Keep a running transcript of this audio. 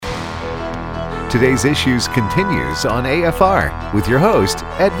Today's Issues continues on AFR with your host,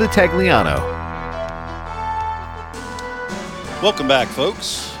 Ed Vitagliano. Welcome back,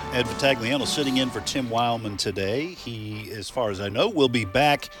 folks. Ed Vitagliano sitting in for Tim Wildman today. He, as far as I know, will be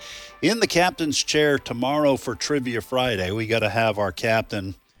back in the captain's chair tomorrow for Trivia Friday. We got to have our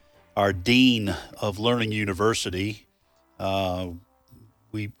captain, our dean of Learning University.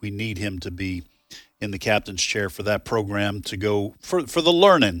 We need him to be in the captain's chair for that program to go for the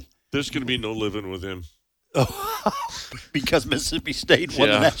learning. There's going to be no living with him. Oh, because Mississippi State won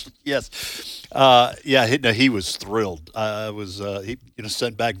the national. Yes, he was thrilled. He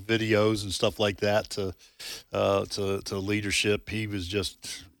sent back videos and stuff like that to leadership. He was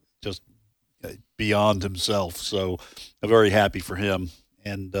just beyond himself. So I'm very happy for him,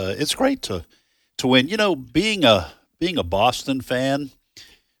 and it's great to win. You know, being a Boston fan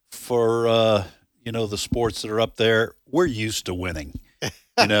for the sports that are up there, we're used to winning.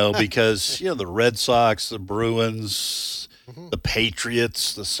 Because, the Red Sox, the Bruins, the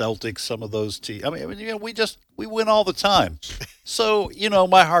Patriots, the Celtics, some of those teams. We win all the time. So,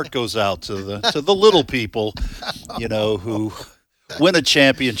 my heart goes out to the little people, who win a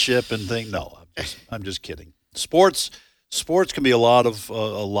championship and think, no, I'm just kidding. Sports can be a lot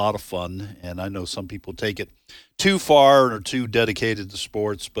of fun, and I know some people take it too far and are too dedicated to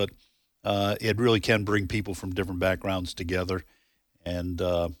sports, but it really can bring people from different backgrounds together. And,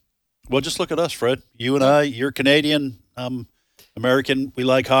 just look at us, Fred. You and I, you're Canadian, I'm American. We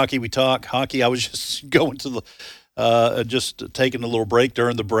like hockey. We talk hockey. I was just going to just taking a little break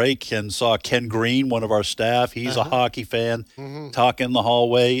during the break and saw Ken Green, one of our staff. He's a hockey fan, talking in the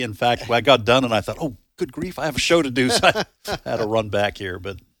hallway. In fact, I got done and I thought, oh, good grief, I have a show to do. So I had to run back here.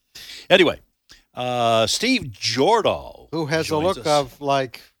 But anyway, Steve Jordahl. Who has a look of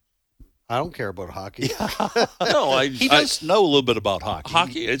like, I don't care about hockey. No, he does know a little bit about hockey.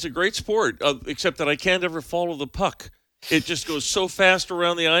 Hockey, it's a great sport, except that I can't ever follow the puck. It just goes so fast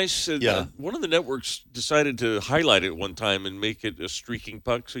around the ice. One of the networks decided to highlight it one time and make it a streaking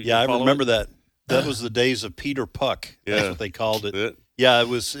puck. So I remember that. That was the days of Peter Puck. That's what they called it. Yeah, it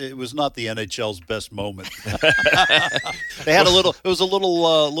was not the NHL's best moment. They had it was a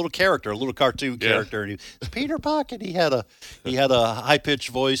little character, a little cartoon character, and he was Peter Puck, and he had a high pitched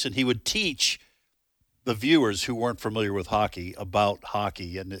voice, and he would teach the viewers who weren't familiar with hockey about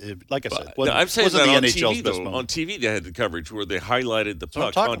hockey. And like I said, I'm saying wasn't that the on NHL's TV, best though. moment. On TV, they had the coverage where they highlighted the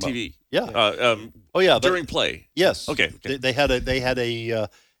puck on TV. Yeah. During play. Yes. Okay. They had a.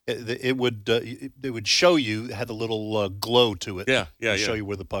 It would show you, it had a little glow to it. Show you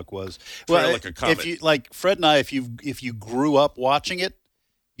where the puck was. Well, like a comet. If you like Fred and I, if you grew up watching it,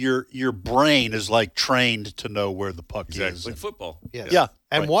 your brain is like trained to know where the puck is. Like football. Yeah.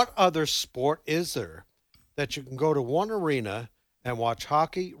 And what other sport is there that you can go to one arena and watch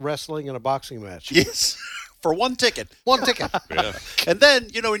hockey, wrestling, and a boxing match? Yes. For one ticket. One ticket. Yeah. And then,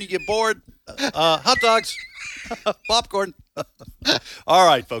 when you get bored, hot dogs, popcorn. All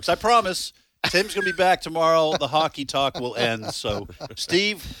right, folks, I promise Tim's going to be back tomorrow. The hockey talk will end. So,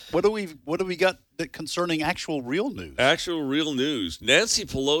 Steve, what do we got concerning actual real news? Actual real news. Nancy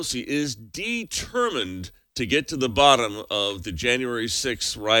Pelosi is determined to get to the bottom of the January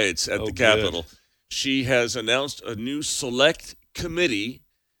 6th riots at the Capitol. Good. She has announced a new select committee.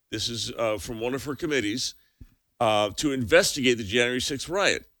 This is from one of her committees to investigate the January 6th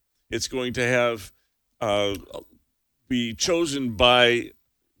riot. It's going to have be chosen by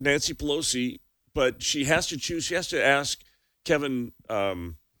Nancy Pelosi, but she has to choose. She has to ask Kevin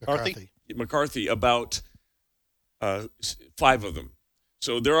McCarthy about 5 of them.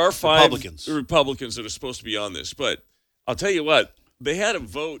 So there are 5 Republicans that are supposed to be on this. But I'll tell you what, they had a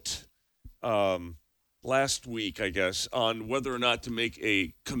vote last week, I guess, on whether or not to make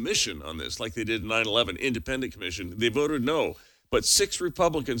a commission on this, like they did in 9/11, independent commission. They voted no, but 6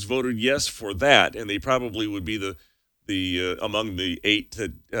 Republicans voted yes for that, and they probably would be the among the 8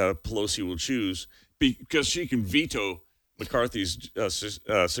 that Pelosi will choose because she can veto McCarthy's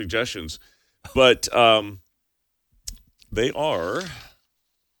suggestions. But they are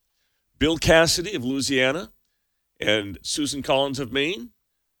Bill Cassidy of Louisiana and Susan Collins of Maine,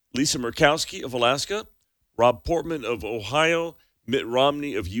 Lisa Murkowski of Alaska, Rob Portman of Ohio, Mitt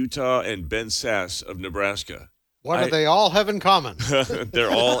Romney of Utah, and Ben Sasse of Nebraska. What do they all have in common? They're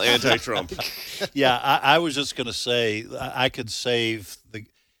all anti-Trump. Yeah, I was just going to say I could save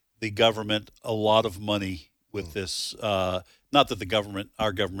the government a lot of money with this. Not that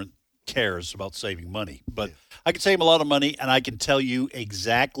our government cares about saving money, but I could save them a lot of money, and I can tell you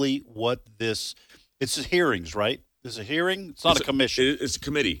exactly what it's hearings, right? It's a hearing. It's not a commission. It's a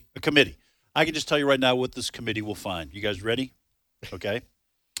committee. A committee. I can just tell you right now what this committee will find. You guys ready? Okay.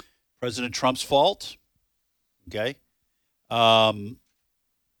 President Trump's fault. Okay. All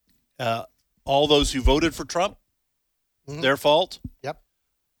those who voted for Trump, their fault. Yep.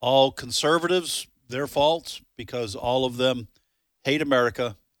 All conservatives, their fault, because all of them hate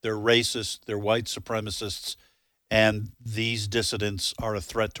America. They're racist. They're white supremacists. And these dissidents are a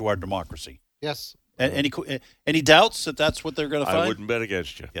threat to our democracy. Yes. Any doubts that that's what they're going to find? I wouldn't bet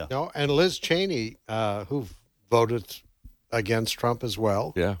against you. Yeah. No, and Liz Cheney, who voted against Trump as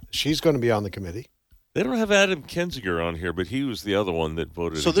well. Yeah. She's going to be on the committee. They don't have Adam Kinzinger on here, but he was the other one that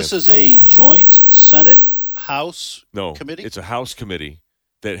voted. So this is a joint Senate-House committee? It's a House committee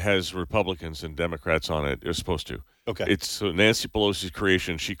that has Republicans and Democrats on it. They're supposed to. Okay. It's Nancy Pelosi's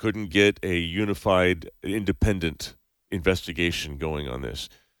creation. She couldn't get a unified, independent investigation going on this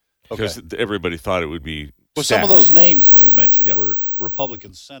because everybody thought it would be Well, some of those names that you mentioned were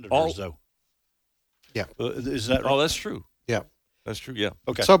Republican senators, though. Yeah. Is that right? Oh, that's true. Yeah. That's true, yeah.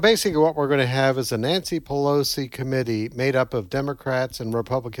 Okay. So basically what we're going to have is a Nancy Pelosi committee made up of Democrats and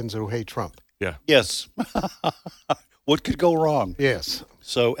Republicans who hate Trump. Yeah. Yes. What could go wrong? Yes.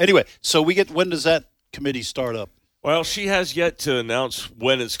 So anyway, when does that committee start up? Well, she has yet to announce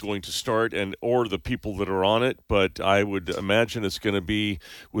when it's going to start or the people that are on it, but I would imagine it's going to be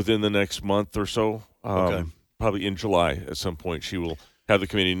within the next month or so. Probably in July at some point. She will have the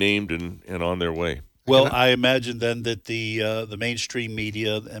committee named and on their way. Well, I imagine then that the mainstream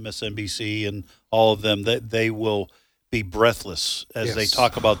media, MSNBC, and all of them, that they will be breathless as they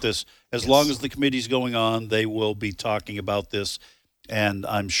talk about this. As long as the committee's going on, they will be talking about this, and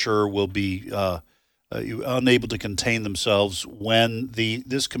I'm sure will be unable to contain themselves when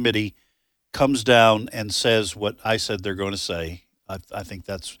this committee comes down and says what I said they're going to say. I think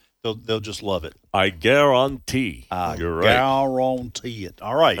they'll just love it. I guarantee. You're right. Guarantee it.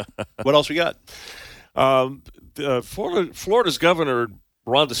 All right. What else we got? Florida's governor,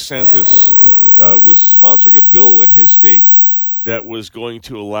 Ron DeSantis, was sponsoring a bill in his state that was going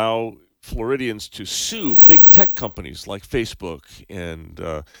to allow Floridians to sue big tech companies like Facebook and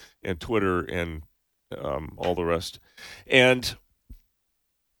Twitter and all the rest. And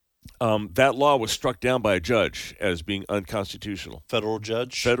that law was struck down by a judge as being unconstitutional. Federal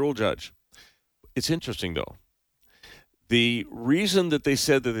judge? Federal judge. It's interesting, though. The reason that they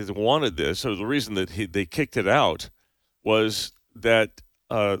said that they wanted this, or the reason that they kicked it out, was that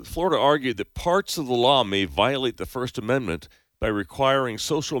Florida argued that parts of the law may violate the First Amendment by requiring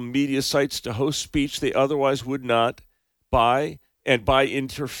social media sites to host speech they otherwise would not, by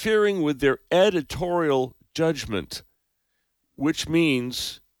interfering with their editorial judgment, which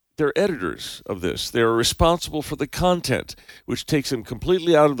means they're editors of this. They're responsible for the content, which takes them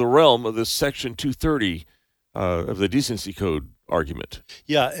completely out of the realm of this Section 230 of the Decency Code argument.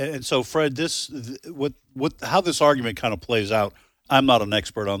 Yeah, and so Fred, how this argument kind of plays out, I'm not an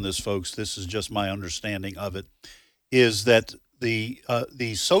expert on this, folks. This is just my understanding of it, is that the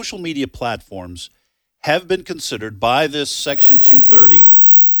social media platforms have been considered by this Section 230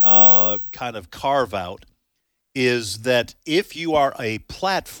 kind of carve out, is that if you are a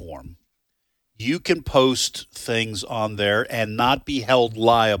platform, you can post things on there and not be held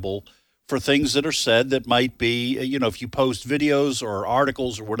liable for things that are said that might be, if you post videos or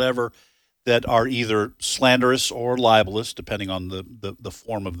articles or whatever that are either slanderous or libelous, depending on the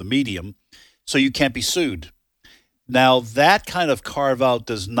form of the medium, so you can't be sued. Now, that kind of carve-out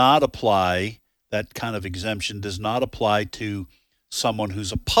does not apply, that kind of exemption does not apply to someone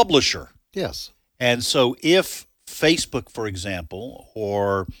who's a publisher. Yes. And so if Facebook, for example,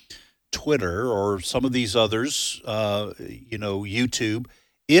 or Twitter or some of these others, YouTube,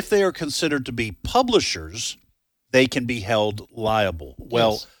 if they are considered to be publishers, they can be held liable.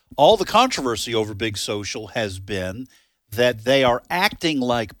 Well, all the controversy over Big Social has been that they are acting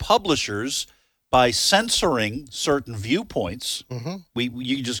like publishers by censoring certain viewpoints. Mm-hmm.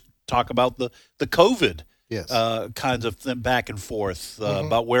 You just talk about the COVID kinds of back and forth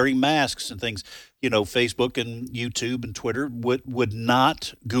about wearing masks and things. Facebook and YouTube and Twitter would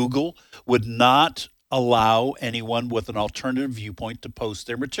not, Google would not allow anyone with an alternative viewpoint to post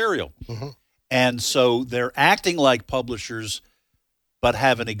their material. Mm-hmm. And so they're acting like publishers but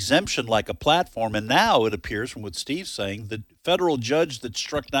have an exemption like a platform. And now it appears from what Steve's saying, the federal judge that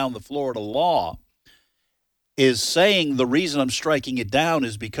struck down the Florida law is saying the reason I'm striking it down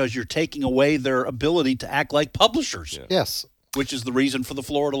is because you're taking away their ability to act like publishers. Yeah. Yes. Which is the reason for the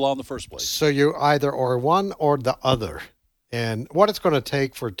Florida law in the first place. So you either or one or the other. And what it's going to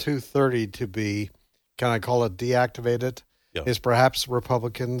take for 230 to be, can I call it deactivated, is perhaps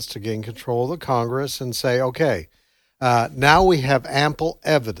Republicans to gain control of the Congress and say, okay, now we have ample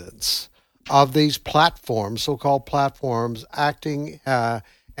evidence of these platforms, so-called platforms, acting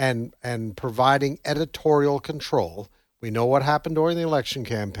and providing editorial control. We know what happened during the election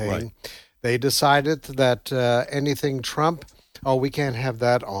campaign. Right. They decided that anything Trump, we can't have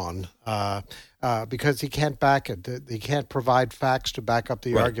that on because he can't back it. He can't provide facts to back up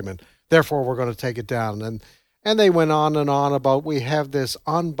the argument. Therefore, we're going to take it down. And they went on and on about we have this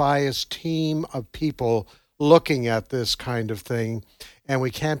unbiased team of people looking at this kind of thing, and we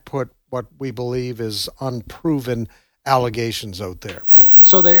can't put what we believe is unproven allegations out there.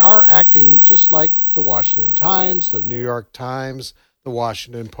 So they are acting just like the Washington Times, the New York Times, the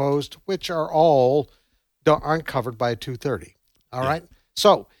Washington Post, which aren't covered by 230. All right?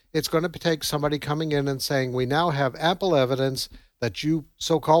 So it's going to take somebody coming in and saying, we now have ample evidence that you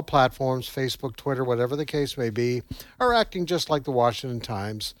so-called platforms, Facebook, Twitter, whatever the case may be, are acting just like the Washington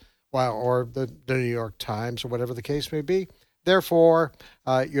Times or the New York Times or whatever the case may be. Therefore,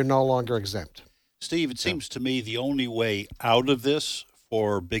 you're no longer exempt. Steve, it seems to me the only way out of this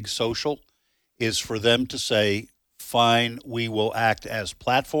for Big Social is for them to say, fine, we will act as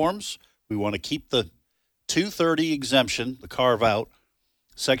platforms. We want to keep the 230 exemption, the carve out,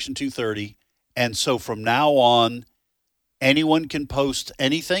 Section 230. And so from now on, anyone can post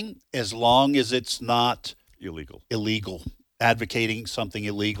anything as long as it's not illegal, advocating something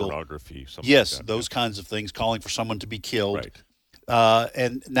illegal. Pornography, something yes, like that. Those kinds of things, calling for someone to be killed. Right.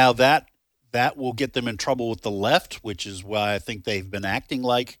 And now that will get them in trouble with the left, which is why I think they've been acting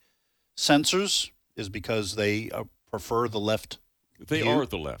like censors, is because they prefer the left. They are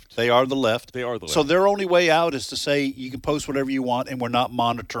the left. They are the left. They are the left. So their only way out is to say you can post whatever you want, and we're not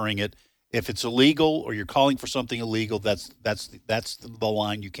monitoring it. If it's illegal or you're calling for something illegal, that's the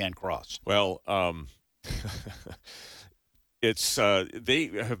line you can't cross. Well, it's they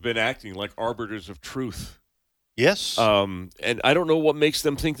have been acting like arbiters of truth. Yes. And I don't know what makes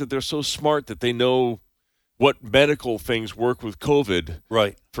them think that they're so smart that they know what medical things work with COVID.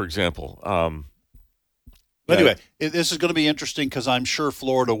 Right. For example. Anyway, this is going to be interesting because I'm sure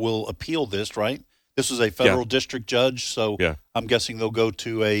Florida will appeal this, right? This is a federal district judge, so I'm guessing they'll go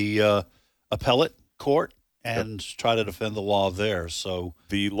to a appellate court and try to defend the law there. So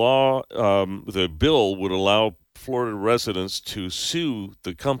the law, the bill would allow Florida residents to sue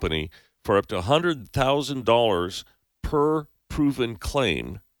the company for up to $100,000 per proven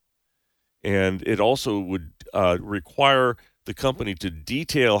claim, and it also would require the company to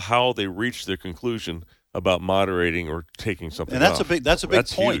detail how they reached their conclusion about moderating or taking something off. And that's a big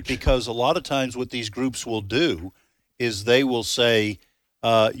point huge. Because a lot of times what these groups will do is they will say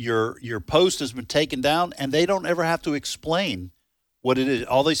your post has been taken down, and they don't ever have to explain what it is.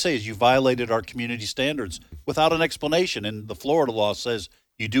 All they say is you violated our community standards without an explanation, and the Florida law says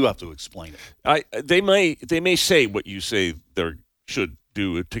you do have to explain it. They may say what you say they should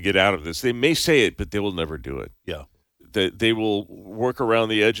do to get out of this. They may say it, but they will never do it. Yeah. They will work around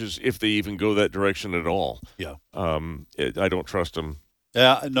the edges if they even go that direction at all. Yeah. I don't trust them.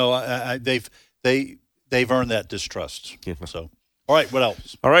 Yeah, no, they've earned that distrust. Yeah. So, all right, what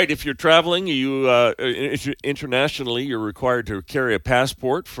else? All right, if you're traveling, internationally, you're required to carry a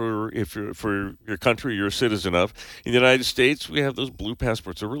passport for your country you're a citizen of. In the United States, we have those blue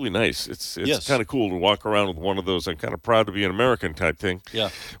passports. They're really nice. It's kind of cool to walk around with one of those. I'm kind of proud to be an American type thing. Yeah.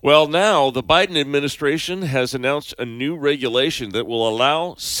 Well, now the Biden administration has announced a new regulation that will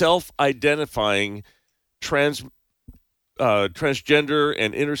allow self-identifying transgender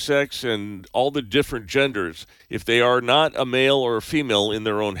and intersex and all the different genders. If they are not a male or a female in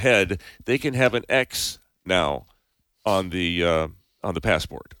their own head, they can have an X now on the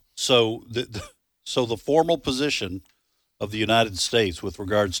passport. So the formal position of the United States with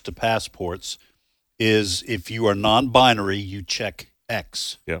regards to passports is if you are non-binary, you check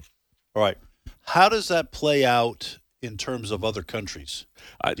X. Yeah. All right. How does that play out in terms of other countries?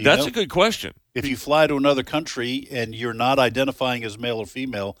 That's a good question. If you fly to another country and you're not identifying as male or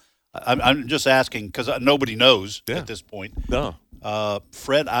female, I'm just asking because nobody knows at this point. No,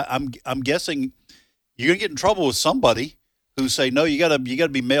 Fred, I'm guessing you're gonna get in trouble with somebody who say no. You gotta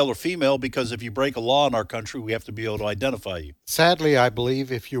be male or female because if you break a law in our country, we have to be able to identify you. Sadly, I believe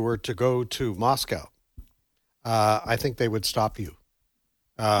if you were to go to Moscow, I think they would stop you.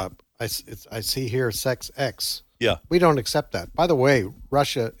 I see here sex X. Yeah. We don't accept that. By the way,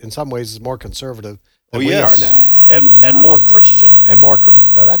 Russia, in some ways, is more conservative than we are now. And more Christian. And more,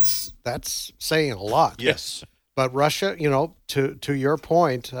 that's saying a lot. Yes. But Russia, to your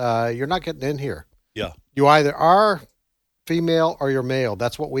point, you're not getting in here. Yeah. You either are female or you're male.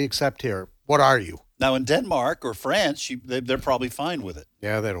 That's what we accept here. What are you? Now, in Denmark or France, they're probably fine with it.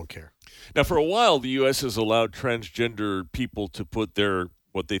 Yeah, they don't care. Now, for a while, the U.S. has allowed transgender people to put their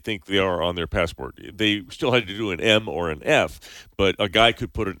what they think they are on their passport. They still had to do an M or an F, but a guy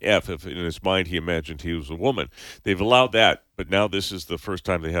could put an F if in his mind he imagined he was a woman. They've allowed that, but now this is the first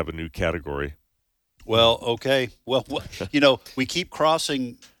time they have a new category. Well, okay. Well, we keep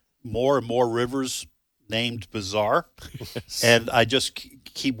crossing more and more rivers named bizarre, Yes. and I just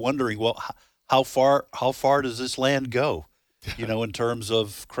keep wondering, well, how far does this land go? In terms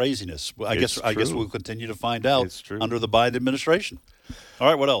of craziness. I guess we'll continue to find out under the Biden administration. All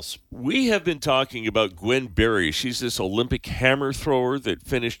right, what else? We have been talking about Gwen Berry. She's this Olympic hammer thrower that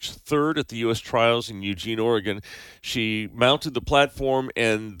finished third at the U.S. trials in Eugene, Oregon. She mounted the platform,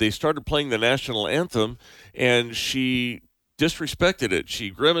 and they started playing the national anthem, and she disrespected it.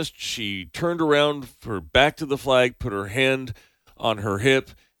 She grimaced. She turned around, her back to the flag, put her hand on her hip,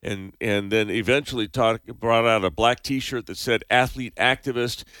 and then eventually brought out a black T-shirt that said athlete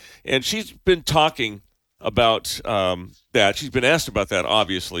activist. And she's been talking about that. She's been asked about that,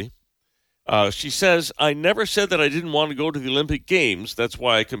 obviously. She says, I never said that I didn't want to go to the Olympic Games. That's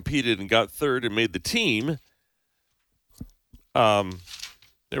why I competed and got third and made the team. There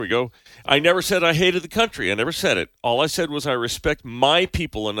we go. I never said I hated the country. I never said it. All I said was I respect my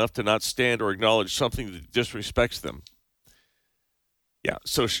people enough to not stand or acknowledge something that disrespects them. Yeah.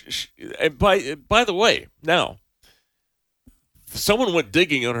 So, and by the way, now, someone went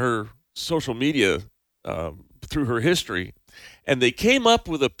digging on her social media through her history, and they came up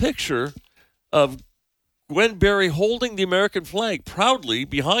with a picture of Gwen Berry holding the American flag proudly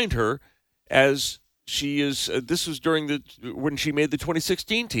behind her as she is. This was when she made the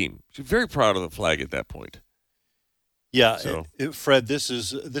 2016 team. She's very proud of the flag at that point. Yeah, so. Fred, this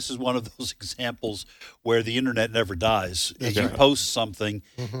is one of those examples where the internet never dies. If you post something,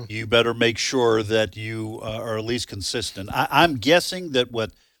 you better make sure that you are at least consistent. I'm guessing that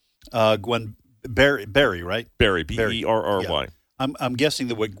what Gwen Berry, right? Berry, Berry. Yeah. I'm guessing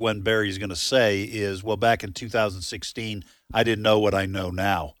that what Gwen Berry is going to say is, well, back in 2016, I didn't know what I know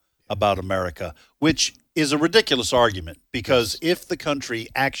now about America, which is a ridiculous argument because if the country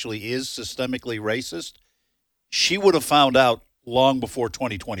actually is systemically racist, she would have found out long before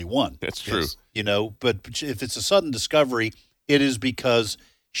 2021. That's true. But if it's a sudden discovery, it is because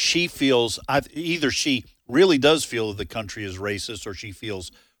she feels either she really does feel that the country is racist or she feels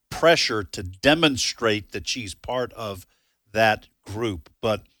pressure to demonstrate that she's part of that group.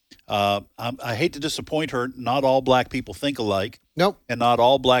 But I hate to disappoint her. Not all black people think alike. Nope. And not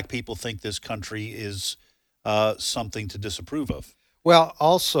all black people think this country is something to disapprove of. Well,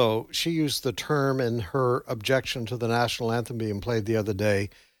 also, she used the term in her objection to the national anthem being played the other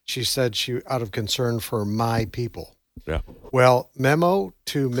day. She said out of concern for my people. Yeah. Well, memo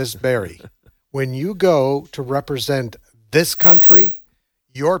to Miss Berry. When you go to represent this country,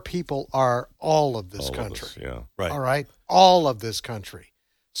 your people are all of this country. Yeah. Right. All right? All of this country.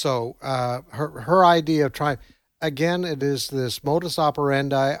 So her idea of trying, again, it is this modus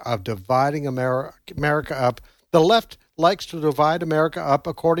operandi of dividing America up. The left likes to divide America up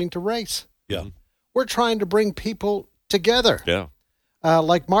according to race. Yeah. We're trying to bring people together. Yeah.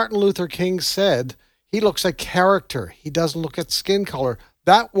 Like Martin Luther King said, he looks at character. He doesn't look at skin color.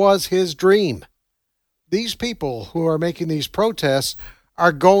 That was his dream. These people who are making these protests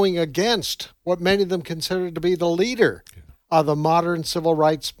are going against what many of them consider to be the leader of the modern civil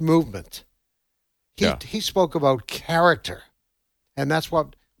rights movement. He spoke about character. And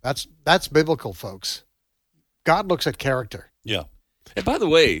that's biblical, folks. God looks at character. Yeah. And by the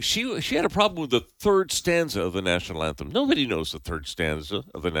way, she had a problem with the third stanza of the national anthem. Nobody knows the third stanza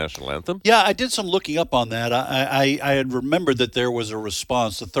of the national anthem. Yeah, I did some looking up on that. I had remembered that there was a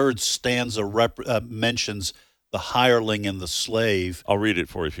response. The third stanza mentions the hireling and the slave. I'll read it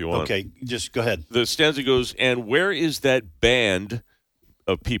for you if you want. Okay, just go ahead. The stanza goes, and where is that band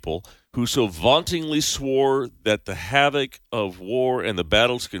of people who so vauntingly swore that the havoc of war and the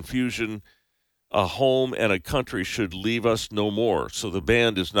battle's confusion, a home and a country should leave us no more, so the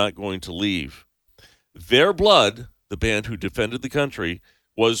band is not going to leave. Their blood, the band who defended the country,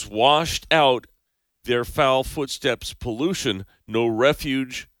 was washed out, their foul footsteps pollution, no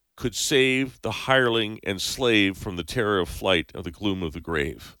refuge could save the hireling and slave from the terror of flight of the gloom of the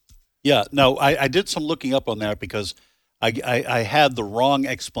grave. Yeah, no, I did some looking up on that because I had the wrong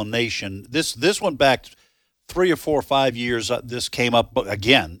explanation. This went back 3 or 4 or 5 years. This came up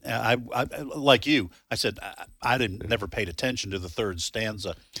again. I like you, I said I never paid attention to the third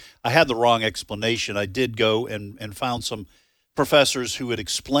stanza. I had the wrong explanation. I did go and found some professors who had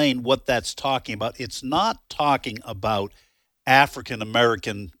explained what that's talking about. It's not talking about African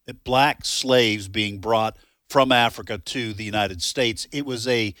American black slaves being brought from Africa to the United States. It was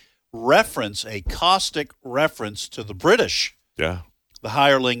a caustic reference to the British. Yeah. the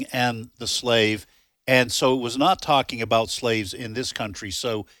hireling and the slave. And so it was not talking about slaves in this country.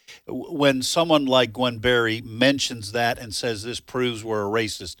 So when someone like Gwen Berry mentions that and says this proves we're a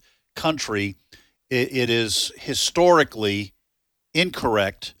racist country, it is historically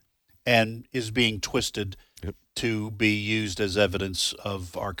incorrect and is being twisted to be used as evidence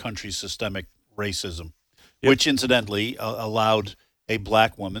of our country's systemic racism, which incidentally allowed a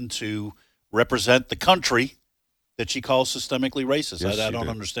black woman to represent the country that she calls systemically racist. Yes, I don't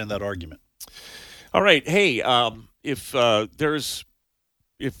understand that argument. All right. Hey, if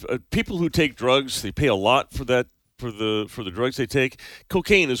people who take drugs, they pay a lot for that, for the drugs they take.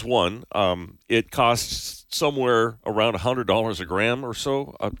 Cocaine is one. It costs somewhere around $100 a gram or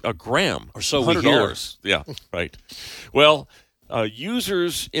so. A gram or so. $100. Yeah, right. Well,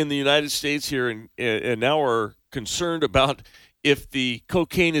 users in the United States here and now are concerned about if the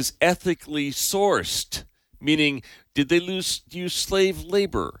cocaine is ethically sourced, meaning did they use slave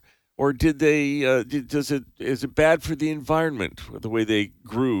labor? Or did they? Is it bad for the environment the way they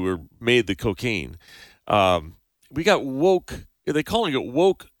grew or made the cocaine? We got woke. They're calling it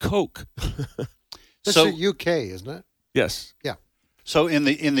woke coke. This is the UK, isn't it? Yes. Yeah. So in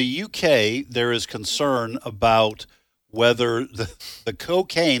the UK, there is concern about whether the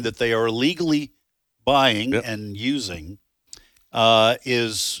cocaine that they are illegally buying and using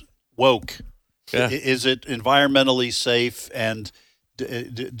is woke. Yeah. Is it environmentally safe and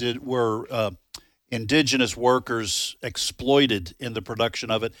were indigenous workers exploited in the production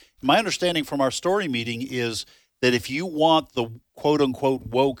of it? My understanding from our story meeting is that if you want the quote-unquote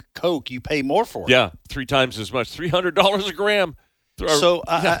woke coke, you pay more for it. Yeah, 3 times as much, $300 a gram. So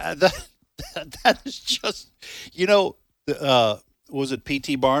that is just, was it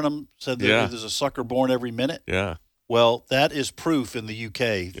P.T. Barnum said that there's a sucker born every minute? Yeah. Well, that is proof in the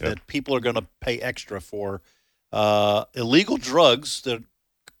UK that people are going to pay extra for illegal drugs that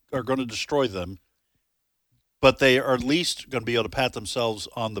are going to destroy them, but they are at least going to be able to pat themselves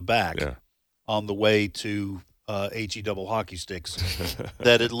on the back on the way to HE double hockey sticks,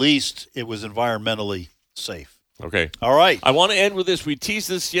 that at least it was environmentally safe. Okay. All right. I want to end with this. We teased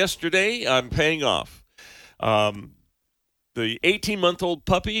this yesterday. I'm paying off. The 18-month-old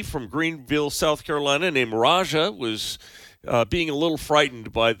puppy from Greenville, South Carolina, named Raja, was being a little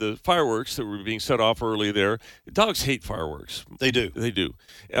frightened by the fireworks that were being set off early there. Dogs hate fireworks. They do. They do.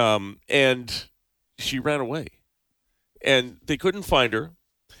 And she ran away. And they couldn't find her.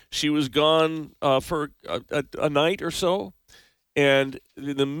 She was gone for a night or so. And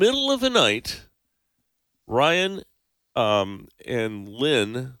in the middle of the night, Ryan and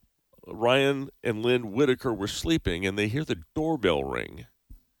Lynn Whitaker were sleeping, and they hear the doorbell ring.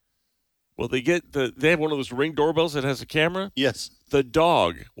 Well, they have one of those Ring doorbells that has a camera. Yes. The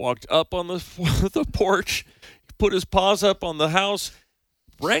dog walked up on the porch, put his paws up on the house,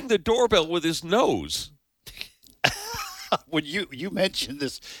 rang the doorbell with his nose. When you mentioned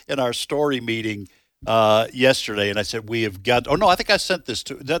this in our story meeting yesterday, and I said we have got. Oh no, I think I sent this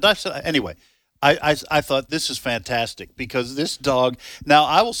to. Anyway, I thought this is fantastic because this dog. Now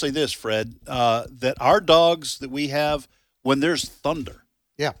I will say this, Fred, that our dogs that we have, when there's thunder,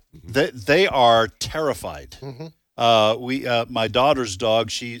 they are terrified. Mm-hmm. My daughter's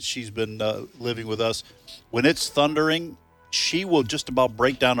dog, she's been living with us. When it's thundering, she will just about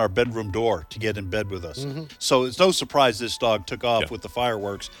break down our bedroom door to get in bed with us. Mm-hmm. So it's no surprise this dog took off with the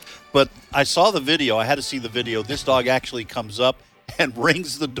fireworks. But I saw the video. I had to see the video. This dog actually comes up and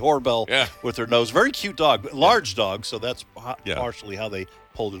rings the doorbell with her nose. Very cute dog, large dog. So that's partially how they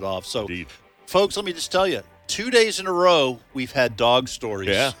pulled it off. So, folks, let me just tell you, 2 days in a row, we've had dog stories.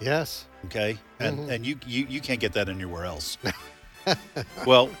 Yeah. Yes. Okay. And you can't get that anywhere else.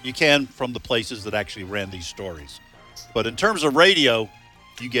 Well, you can from the places that actually ran these stories. But in terms of radio,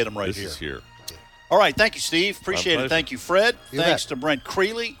 you get them right here. This is here. All right. Thank you, Steve. Appreciate it. Thank you, Fred. Thanks to Brent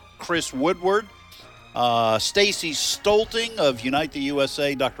Creeley, Chris Woodward, Stacy Stolting of Unite the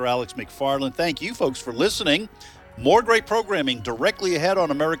USA, Dr. Alex McFarland. Thank you, folks, for listening. More great programming directly ahead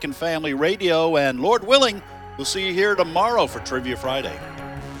on American Family Radio. And Lord willing, we'll see you here tomorrow for Trivia Friday.